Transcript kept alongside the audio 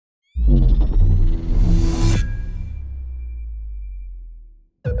Hello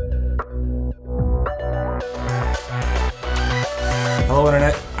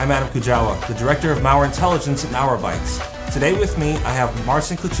Internet, I'm Adam Kujawa, the Director of Malware Intelligence at Malwarebytes. Today with me, I have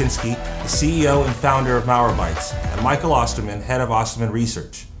Marcin Kleczynski, the CEO and founder of Malwarebytes, and Michael Osterman, head of Osterman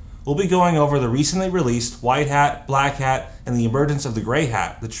Research. We'll be going over the recently released White Hat, Black Hat, and the emergence of the Gray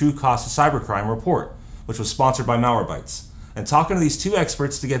Hat, the True Cost of Cybercrime report, which was sponsored by Malwarebytes, and talking to these two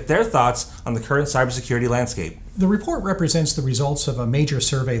experts to get their thoughts on the current cybersecurity landscape. The report represents the results of a major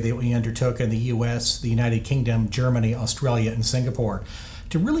survey that we undertook in the US, the United Kingdom, Germany, Australia, and Singapore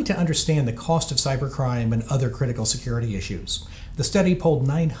to understand the cost of cybercrime and other critical security issues. The study polled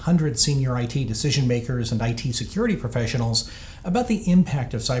 900 senior IT decision makers and IT security professionals about the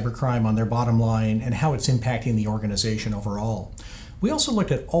impact of cybercrime on their bottom line and how it's impacting the organization overall. We also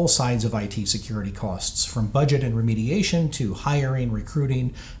looked at all sides of IT security costs, from budget and remediation to hiring,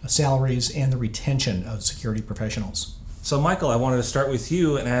 recruiting, salaries, and the retention of security professionals. So Michael, I wanted to start with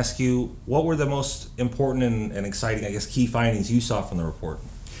you and ask you, what were the most important and exciting, key findings you saw from the report?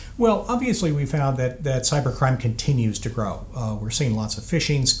 Well, obviously we found that cybercrime continues to grow. We're seeing lots of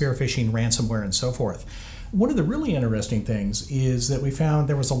phishing, spear phishing, ransomware, and so forth. One of the really interesting things is that we found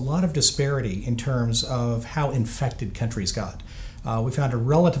there was a lot of disparity in terms of how infected countries got. We found a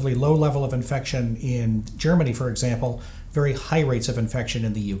relatively low level of infection in Germany, for example, very high rates of infection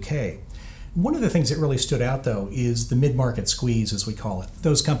in the UK. One of the things that really stood out, though, is the mid-market squeeze, as we call it.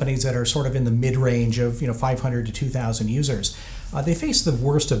 Those companies that are sort of in the mid-range of 500 to 2,000 users, they face the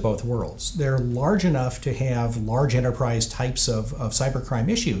worst of both worlds. They're large enough to have large enterprise types of cybercrime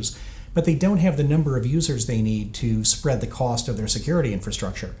issues, but they don't have the number of users they need to spread the cost of their security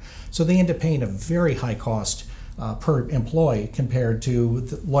infrastructure. So they end up paying a very high cost per employee compared to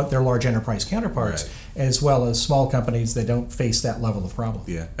what their large enterprise counterparts, right, as well as small companies that don't face that level of problem.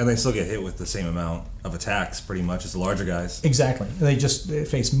 Yeah, and they still get hit with the same amount of attacks pretty much as the larger guys. Exactly. They just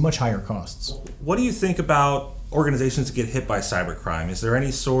face much higher costs. What do you think about organizations that get hit by cybercrime? Is there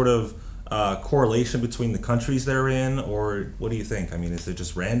any sort of correlation between the countries they're in, or what do you think? I mean, is it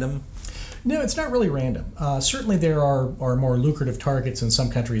just random? No, it's not really random. Certainly there are more lucrative targets in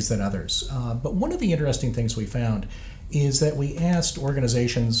some countries than others. But one of the interesting things we found is that we asked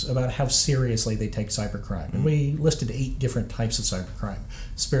organizations about how seriously they take cybercrime. And we listed 8 different types of cybercrime: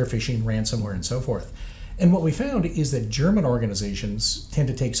 spear phishing, ransomware, and so forth. And what we found is that German organizations tend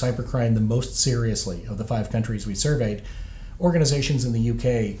to take cybercrime the most seriously of the 5 countries we surveyed. Organizations in the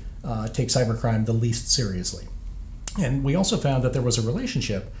UK take cybercrime the least seriously. And we also found that there was a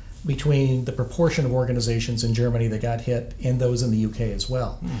relationship between the proportion of organizations in Germany that got hit and those in the UK as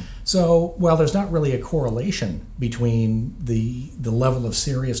well. So while there's not really a correlation between the level of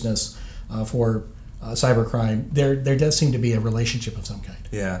seriousness for cybercrime, there does seem to be a relationship of some kind.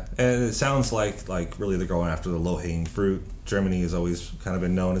 Yeah, and it sounds like really they're going after the low-hanging fruit. Germany has always kind of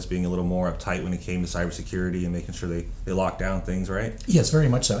been known as being a little more uptight when it came to cybersecurity and making sure they lock down things, right? Yes, very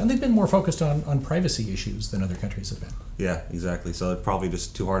much so. And they've been more focused on privacy issues than other countries have been. Yeah, exactly. So it's probably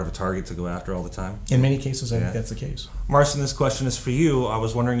just too hard of a target to go after all the time. In many cases, I think that's the case. Marcin, this question is for you. I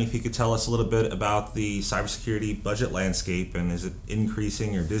was wondering if you could tell us a little bit about the cybersecurity budget landscape, and is it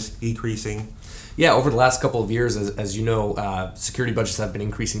increasing or decreasing? Yeah, over the last couple of years, as you know, security budgets have been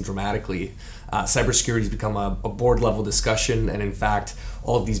increasing dramatically. Cybersecurity has become a board-level discussion, and in fact,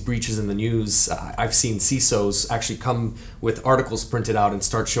 all of these breaches in the news, I've seen CISOs actually come with articles printed out and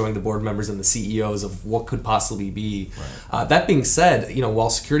start showing the board members and the CEOs of what could possibly be. Right. That being said, while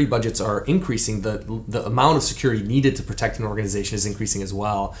security budgets are increasing, the amount of security needed to protect an organization is increasing as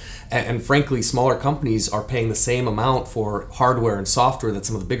well. And frankly, smaller companies are paying the same amount for hardware and software that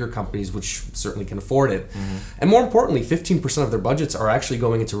some of the bigger companies, which certainly can afford it. And more importantly, 15% of their budgets are actually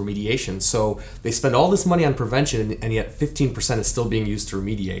going into remediation. So they spend all this money on prevention, and yet 15% is still being used to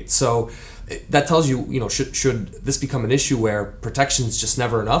remediate. So that tells you, should this become an issue where protection is just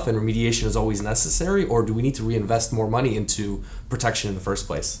never enough and remediation is always necessary, or do we need to reinvest more money into protection in the first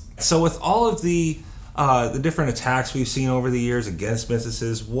place? So with all of the different attacks we've seen over the years against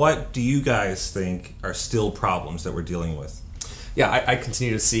businesses, what do you guys think are still problems that we're dealing with? Yeah, I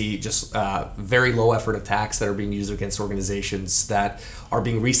continue to see just very low effort attacks that are being used against organizations that are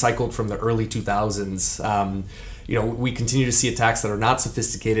being recycled from the early 2000s. We continue to see attacks that are not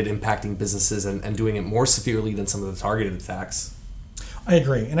sophisticated, impacting businesses and doing it more severely than some of the targeted attacks. I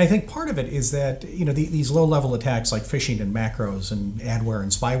agree, and I think part of it is that these low-level attacks like phishing and macros and adware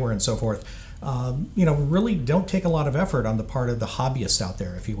and spyware and so forth, really don't take a lot of effort on the part of the hobbyists out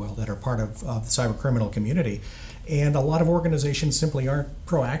there, if you will, that are part of the cybercriminal community, and a lot of organizations simply aren't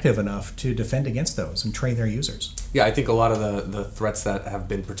proactive enough to defend against those and train their users. Yeah, I think a lot of the threats that have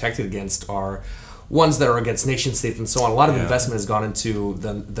been protected against are ones that are against nation states and so on. A lot of investment has gone into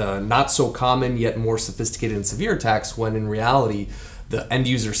the not so common yet more sophisticated and severe attacks, when in reality the end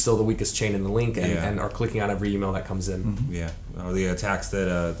user is still the weakest chain in the link and are clicking on every email that comes in. Mm-hmm. Yeah, or the attacks that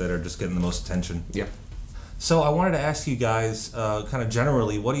are just getting the most attention. Yeah. So I wanted to ask you guys, kind of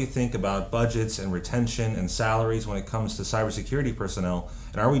generally, what do you think about budgets and retention and salaries when it comes to cybersecurity personnel?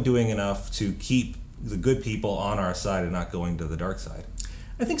 And are we doing enough to keep the good people on our side and not going to the dark side?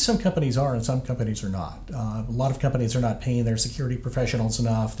 I think some companies are and some companies are not. A lot of companies are not paying their security professionals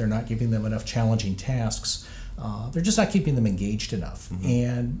enough. They're not giving them enough challenging tasks. They're just not keeping them engaged enough. Mm-hmm.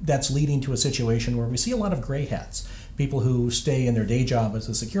 And that's leading to a situation where we see a lot of gray hats. People who stay in their day job as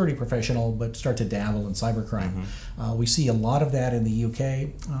a security professional but start to dabble in cybercrime. Mm-hmm. We see a lot of that in the UK.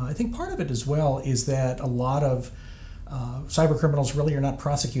 I think part of it as well is that a lot of cybercriminals really are not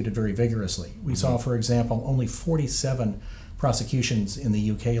prosecuted very vigorously. We saw, for example, only 47 prosecutions in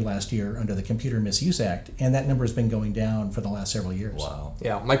the UK last year under the Computer Misuse Act, and that number has been going down for the last several years. Wow.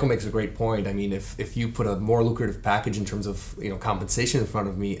 Yeah, Michael makes a great point. I mean, if you put a more lucrative package in terms of compensation in front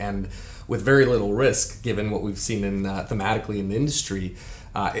of me, and with very little risk, given what we've seen in thematically in the industry,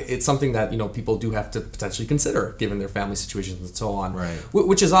 it's something that people do have to potentially consider, given their family situations and so on. Right.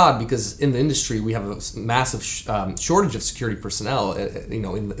 Which is odd, because in the industry we have a massive shortage of security personnel. In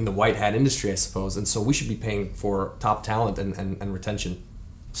the white hat industry, I suppose, and so we should be paying for top talent and retention.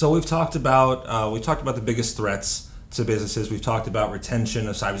 So we've talked about the biggest threats to businesses. We've talked about retention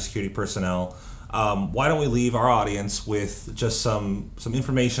of cybersecurity personnel. Why don't we leave our audience with just some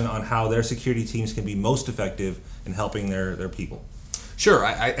information on how their security teams can be most effective in helping their people? Sure,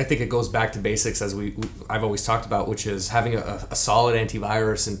 I think it goes back to basics, as I've always talked about, which is having a solid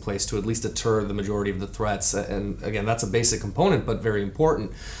antivirus in place to at least deter the majority of the threats. And again, that's a basic component, but very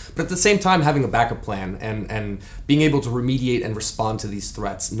important. But at the same time, having a backup plan and being able to remediate and respond to these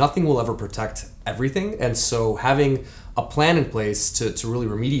threats. Nothing will ever protect everything, and so having a plan in place to really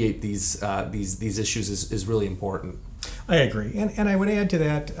remediate these issues is really important. I agree, and I would add to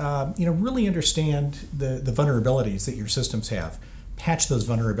that, really understand the vulnerabilities that your systems have. Patch those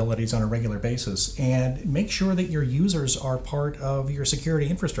vulnerabilities on a regular basis, and make sure that your users are part of your security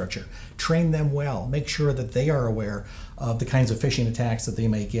infrastructure. Train them well. Make sure that they are aware of the kinds of phishing attacks that they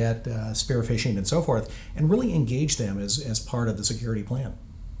may get, spear phishing and so forth, and really engage them as part of the security plan.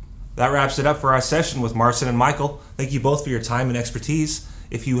 That wraps it up for our session with Marcin and Michael. Thank you both for your time and expertise.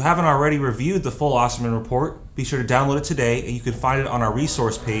 If you haven't already reviewed the full Osterman report, be sure to download it today, and you can find it on our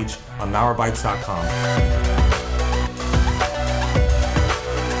resource page on Malwarebytes.com.